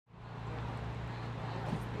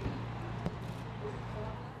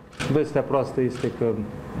Vestea proastă este că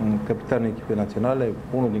capitanul echipei naționale,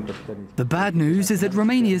 unul din capitanii. The bad news is that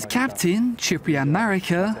Romania's captain, Ciprian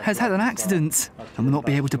Marica, has had an accident and will not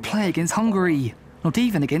be able to play against Hungary, not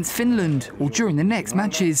even against Finland or during the next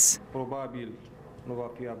matches. Probabil nu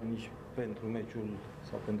va fi apт nici pentru meciul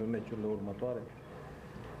sau pentru meciurile următoare.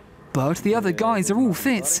 But the other guys are all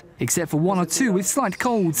fit, except for one or two with slight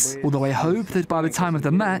colds, although I hope that by the time of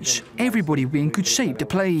the match, everybody will be in good shape to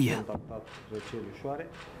play.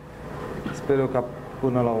 Sper eu ca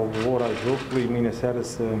până la ora jocului, mâine seară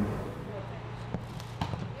să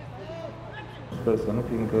nu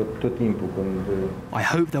fi încă tot timpul când. I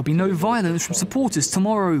hope there'll be no violence from supporters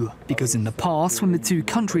tomorrow, because in the past, when the two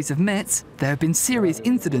countries have met, there have been serious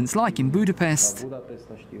incidents like in Budapest.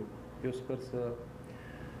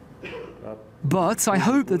 But I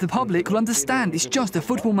hope that the public will understand it's just a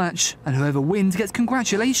football match, and whoever wins gets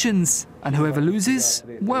congratulations, and whoever loses,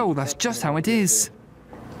 well, that's just how it is.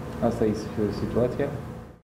 Asta e situația.